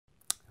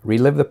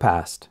Relive the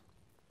Past,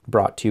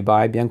 brought to you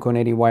by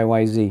Bianconeri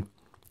YYZ,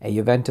 a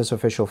Juventus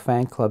official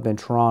fan club in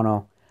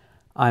Toronto.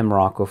 I'm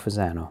Rocco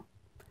Fasano.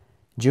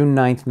 June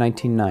 9th,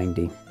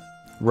 1990,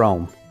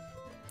 Rome.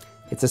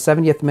 It's the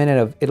 70th minute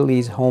of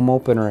Italy's home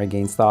opener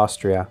against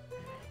Austria,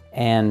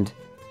 and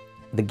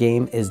the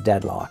game is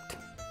deadlocked.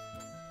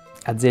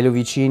 Ciao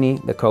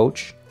Juventini, the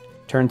coach,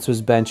 turns to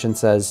his bench and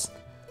says,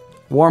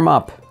 "Warm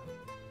up.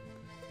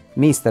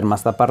 Mister, ma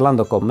sta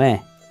parlando con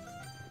me?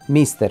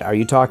 Mister, are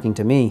you talking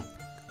to me?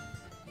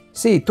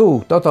 Sì,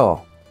 tu,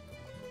 Totò."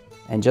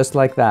 And just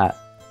like that,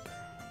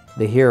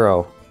 the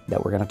hero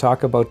that we're going to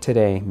talk about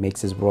today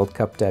makes his World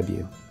Cup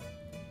debut.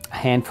 A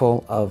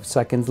handful of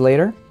seconds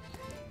later,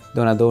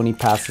 Donadoni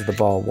passes the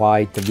ball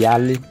wide to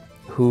Vialli,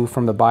 who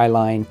from the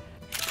byline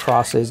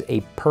crosses a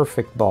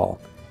perfect ball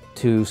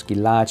to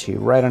Schillaci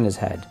right on his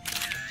head,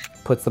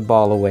 puts the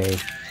ball away,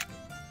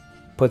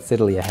 puts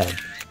Italy ahead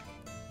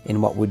in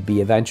what would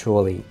be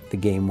eventually the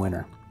game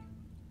winner.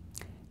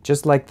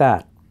 Just like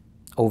that,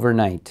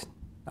 overnight,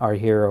 our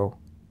hero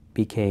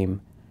became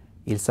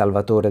Il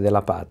Salvatore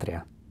della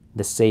Patria,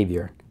 the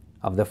savior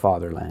of the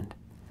fatherland.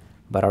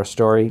 But our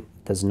story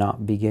does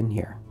not begin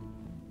here.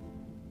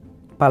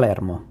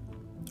 Palermo,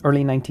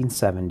 early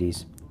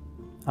 1970s.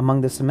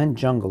 Among the cement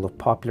jungle of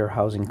popular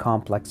housing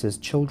complexes,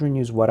 children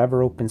use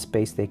whatever open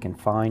space they can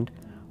find,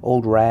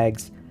 old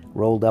rags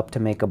rolled up to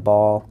make a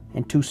ball,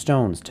 and 2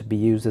 stones to be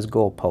used as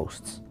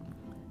goalposts.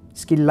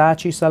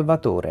 Schillaci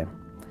Salvatore,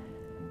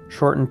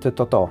 shortened to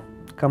Totò,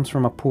 comes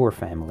from a poor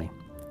family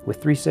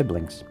with 3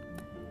 siblings.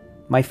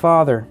 My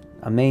father,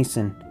 a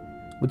mason,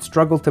 would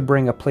struggle to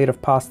bring a plate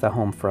of pasta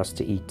home for us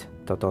to eat,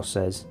 Totò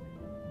says.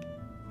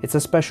 It's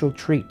a special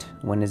treat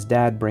when his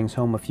dad brings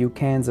home a few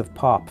cans of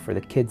pop for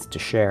the kids to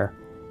share,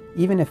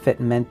 even if it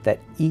meant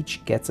that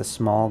each gets a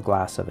small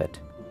glass of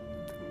it.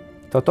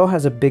 Totò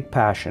has a big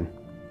passion,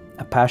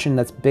 a passion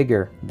that's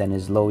bigger than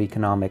his low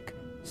economic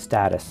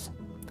status.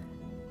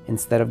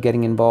 Instead of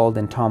getting involved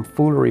in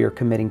tomfoolery or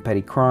committing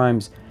petty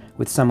crimes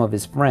with some of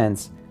his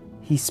friends,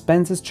 he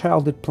spends his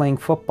childhood playing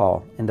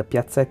football in the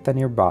piazzetta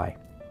nearby.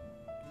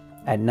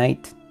 At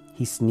night,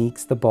 he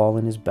sneaks the ball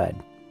in his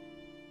bed.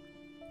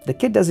 The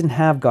kid doesn't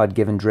have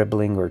God-given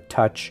dribbling or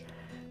touch,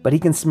 but he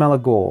can smell a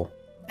goal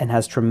and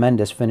has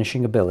tremendous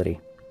finishing ability.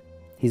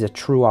 He's a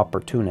true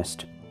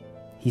opportunist.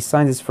 He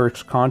signs his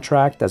first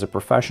contract as a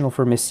professional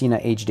for Messina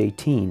aged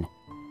 18.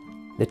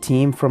 The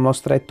team from Lo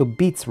Stretto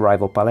beats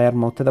rival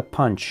Palermo to the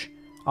punch,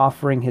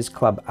 offering his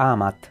club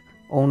Amat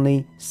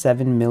only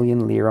 7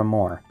 million lira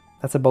more.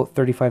 That's about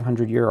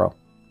 3,500 euro.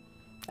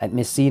 At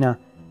Messina,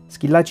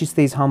 Schillaci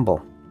stays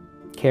humble,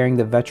 carrying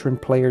the veteran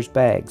players'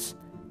 bags.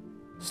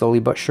 Slowly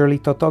but surely,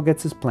 Totò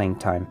gets his playing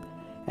time,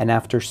 and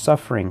after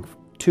suffering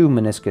 2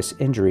 meniscus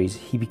injuries,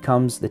 he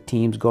becomes the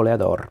team's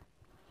goleador.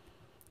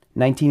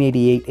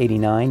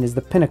 1988-89 is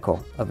the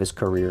pinnacle of his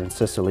career in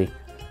Sicily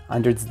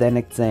under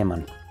Zdenek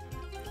Zeman,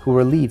 who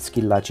relieved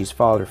Schillaci's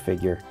father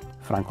figure,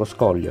 Franco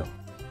Scoglio.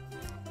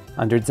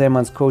 Under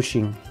Zeman's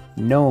coaching,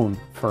 known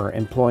for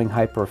employing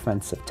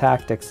hyper-offensive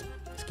tactics,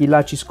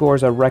 Schillaci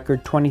scores a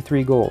record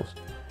 23 goals,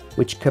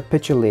 which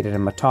capitulated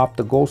him atop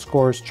the goal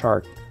scorers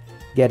chart,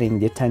 getting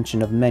the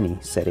attention of many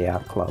Serie A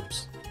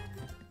clubs.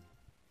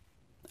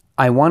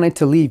 I wanted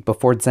to leave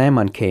before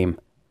Zeman came.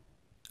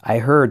 I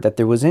heard that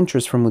there was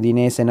interest from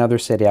Udinese and other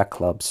Serie A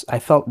clubs. I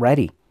felt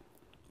ready,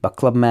 but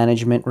club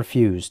management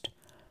refused,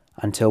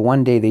 until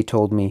one day they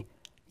told me,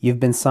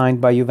 "You've been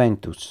signed by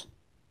Juventus."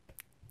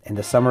 In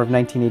the summer of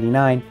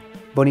 1989,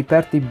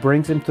 Boniperti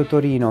brings him to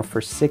Torino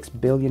for 6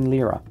 billion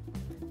lira,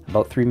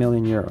 about 3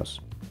 million euros.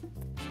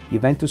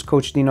 Juventus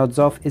coach Dino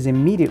Zoff is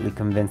immediately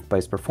convinced by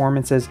his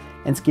performances,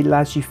 and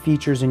Schillaci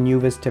features in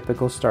Juve's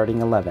typical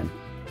starting 11.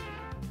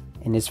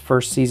 In his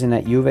first season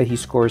at Juve, he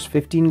scores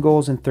 15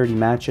 goals in 30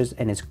 matches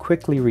and is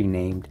quickly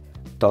renamed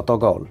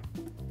Totogol.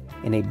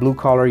 In a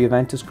blue-collar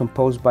Juventus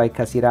composed by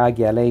Casiraghi,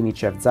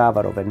 Alenicev,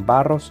 Zavarov, and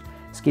Barros,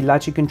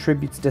 Schillaci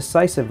contributes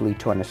decisively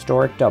to an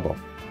historic double,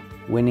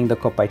 winning the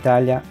Coppa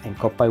Italia and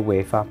Coppa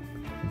UEFA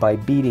by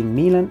beating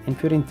Milan and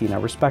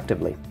Fiorentina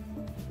respectively.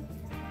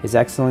 His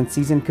excellent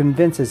season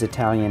convinces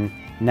Italian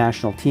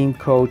national team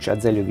coach Ciao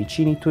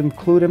Juventini to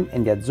include him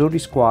in the Azzurri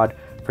squad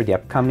for the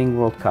upcoming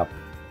World Cup,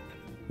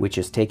 which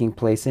is taking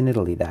place in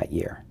Italy that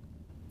year.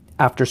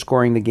 After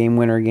scoring the game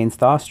winner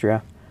against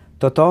Austria,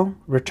 Totò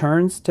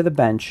returns to the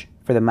bench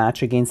for the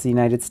match against the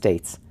United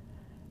States.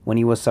 When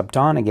he was subbed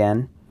on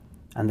again,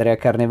 Andrea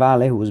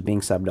Carnevale, who was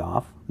being subbed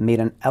off, made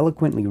an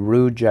eloquently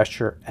rude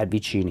gesture at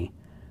Vicini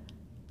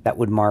that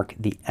would mark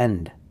the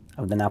end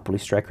of the Napoli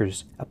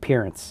striker's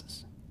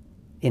appearances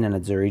in an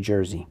Azzurri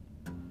jersey.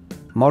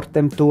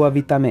 Mortem tua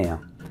vita mea.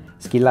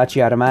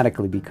 Schillaci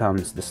automatically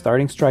becomes the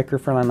starting striker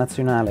for La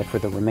Nazionale for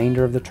the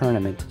remainder of the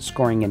tournament,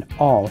 scoring in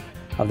all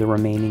of the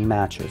remaining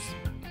matches.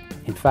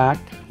 In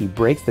fact, he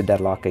breaks the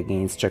deadlock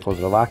against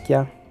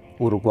Czechoslovakia,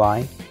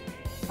 Uruguay,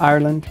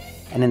 Ireland,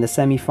 and in the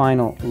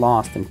semi-final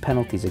lost in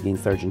penalties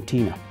against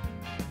Argentina.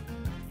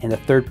 In the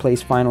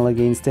third-place final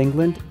against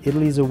England,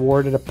 Italy is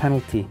awarded a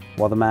penalty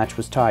while the match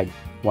was tied,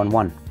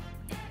 1-1.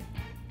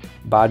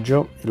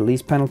 Baggio,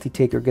 Italy's penalty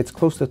taker, gets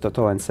close to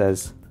Totò and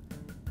says,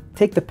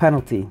 "Take the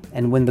penalty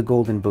and win the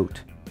golden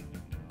boot."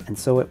 And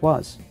so it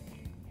was.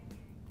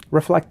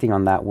 Reflecting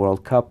on that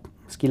World Cup,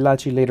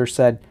 Schillaci later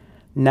said,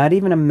 "Not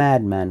even a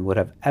madman would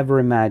have ever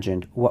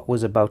imagined what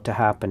was about to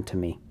happen to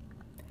me.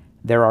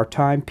 There are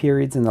time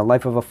periods in the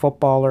life of a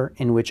footballer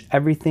in which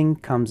everything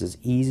comes as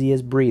easy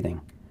as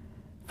breathing.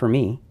 For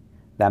me,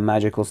 that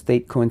magical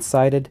state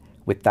coincided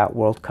with that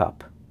World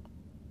Cup.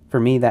 For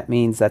me, that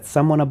means that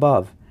someone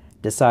above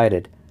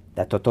decided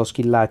that Totò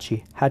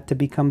Schillaci had to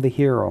become the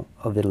hero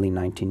of Italy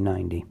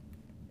 1990.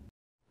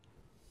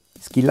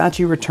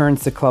 Schillaci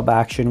returns to club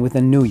action with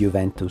a new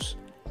Juventus,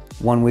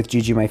 one with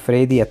Gigi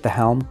Maifredi at the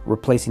helm,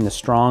 replacing the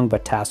strong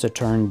but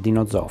taciturn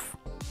Dino Zoff.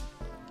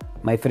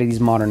 Maifredi's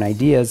modern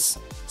ideas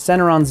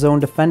center on zone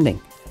defending,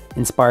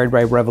 inspired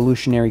by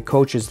revolutionary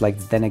coaches like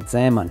Zdenek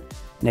Zeman,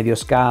 Nevio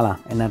Scala,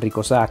 and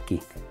Enrico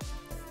Sacchi.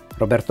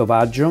 Roberto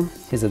Baggio,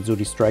 his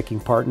Azzurri striking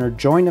partner,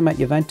 joined him at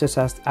Juventus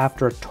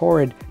after a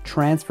torrid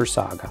transfer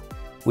saga,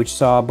 which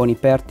saw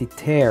Boniperti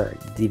tear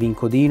Di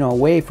Vincodino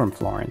away from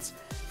Florence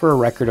for a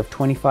record of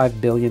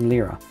 25 billion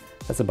lira.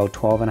 That's about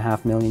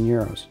 12.5 million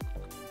euros.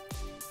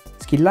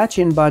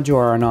 Schillaci and Baggio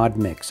are an odd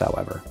mix,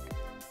 however.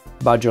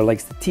 Baggio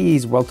likes to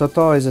tease, while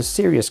Totò is a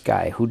serious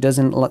guy who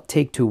doesn't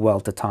take too well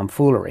to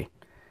tomfoolery.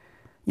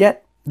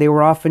 Yet, they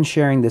were often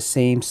sharing the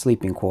same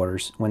sleeping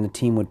quarters when the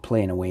team would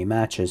play in away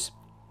matches.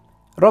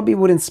 Robbie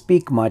wouldn't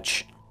speak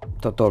much,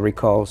 Totò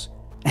recalls,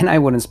 and I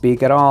wouldn't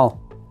speak at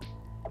all.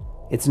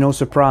 It's no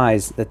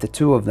surprise that the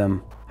two of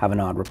them have an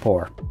odd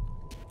rapport.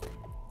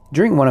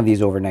 During one of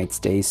these overnight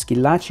stays,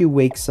 Schillaci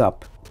wakes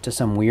up to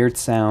some weird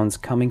sounds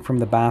coming from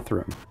the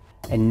bathroom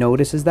and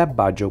notices that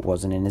Baggio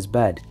wasn't in his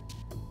bed.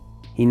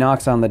 He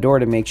knocks on the door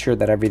to make sure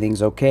that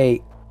everything's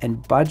okay,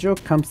 and Baggio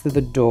comes to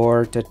the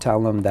door to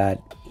tell him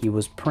that he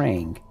was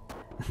praying.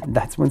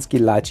 That's when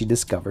Schillaci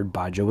discovered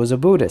Baggio was a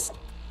Buddhist.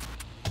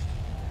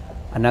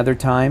 Another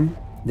time,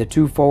 the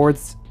two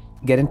forwards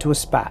get into a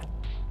spat.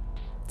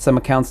 Some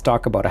accounts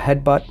talk about a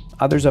headbutt,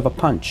 others of a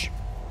punch.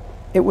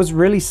 It was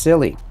really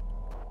silly.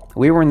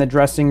 We were in the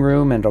dressing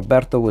room and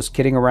Roberto was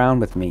kidding around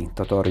with me,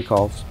 Totò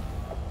recalls.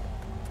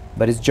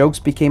 But his jokes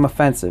became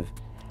offensive,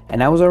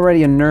 and I was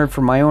already unnerved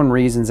for my own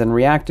reasons and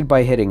reacted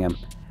by hitting him.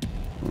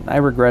 I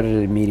regretted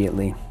it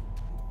immediately.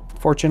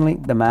 Fortunately,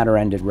 the matter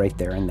ended right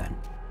there and then.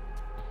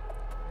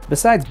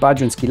 Besides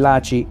Baggio and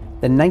Schillaci,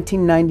 the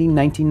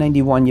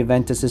 1990-1991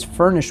 Juventus is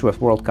furnished with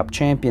World Cup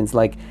champions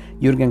like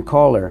Jürgen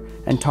Kohler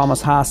and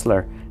Thomas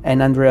Hassler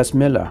and Andreas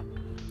Müller,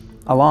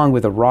 along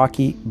with a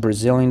rocky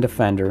Brazilian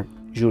defender,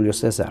 Julio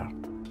Cesar.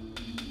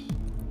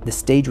 The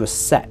stage was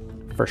set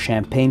for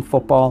champagne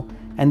football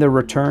and the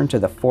return to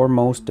the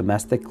foremost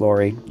domestic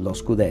glory, Lo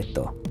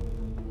Scudetto.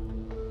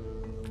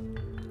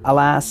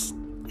 Alas,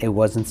 it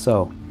wasn't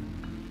so.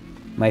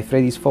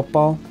 Maifredi's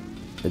football,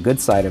 the good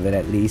side of it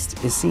at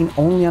least, is seen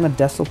only on a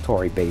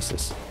desultory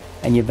basis,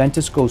 and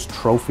Juventus goes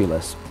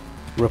trophyless,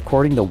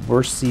 recording the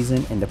worst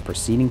season in the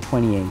preceding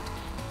 28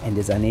 and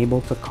is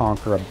unable to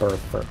conquer a berth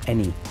for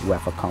any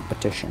UEFA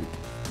competition.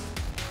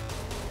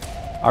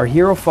 Our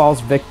hero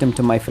falls victim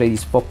to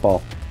Maifredi's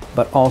football,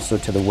 but also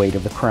to the weight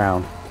of the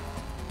crown.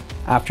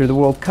 After the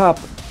World Cup,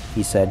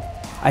 he said,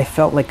 I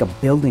felt like a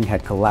building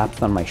had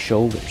collapsed on my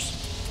shoulders.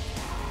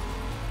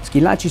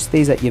 Schillaci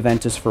stays at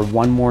Juventus for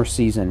one more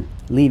season,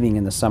 leaving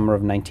in the summer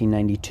of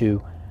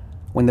 1992,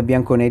 when the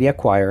Bianconeri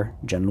acquire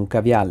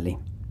Gianluca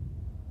Vialli.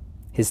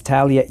 His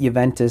tally at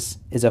Juventus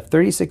is of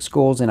 36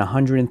 goals in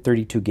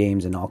 132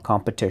 games in all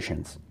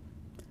competitions.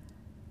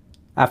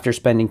 After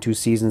spending 2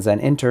 seasons at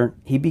Inter,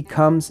 he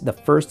becomes the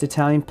first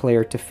Italian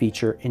player to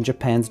feature in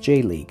Japan's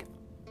J-League.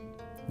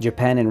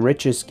 Japan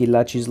enriches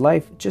Schillaci's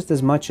life just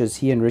as much as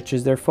he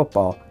enriches their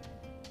football.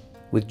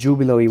 With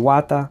Jubilo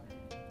Iwata,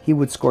 he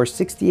would score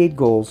 68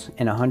 goals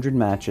in 100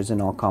 matches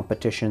in all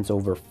competitions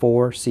over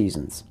 4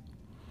 seasons.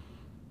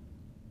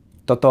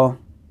 Totò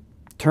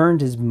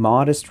turned his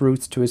modest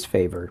roots to his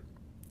favor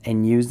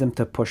and used them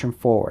to push him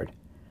forward.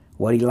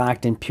 What he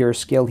lacked in pure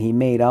skill, he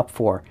made up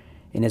for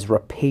in his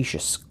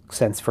rapacious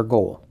sense for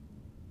goal.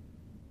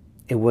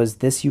 It was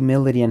this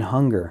humility and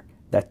hunger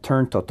that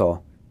turned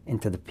Totò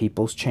into the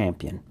people's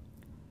champion.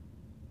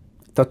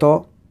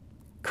 Totò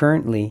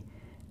currently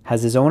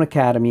has his own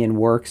academy and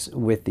works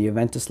with the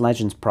Juventus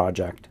Legends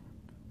project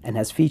and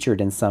has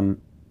featured in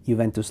some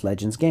Juventus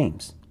Legends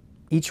games.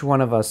 Each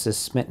one of us is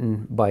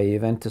smitten by a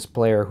Juventus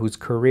player whose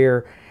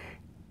career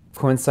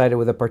coincided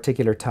with a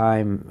particular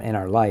time in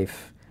our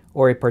life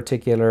or a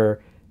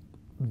particular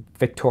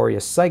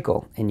victorious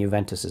cycle in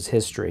Juventus's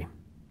history.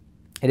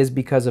 It is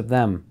because of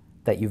them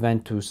that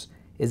Juventus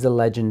is the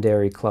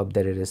legendary club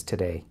that it is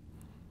today,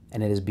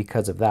 and it is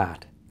because of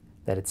that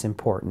that it's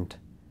important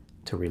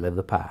to relive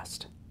the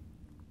past.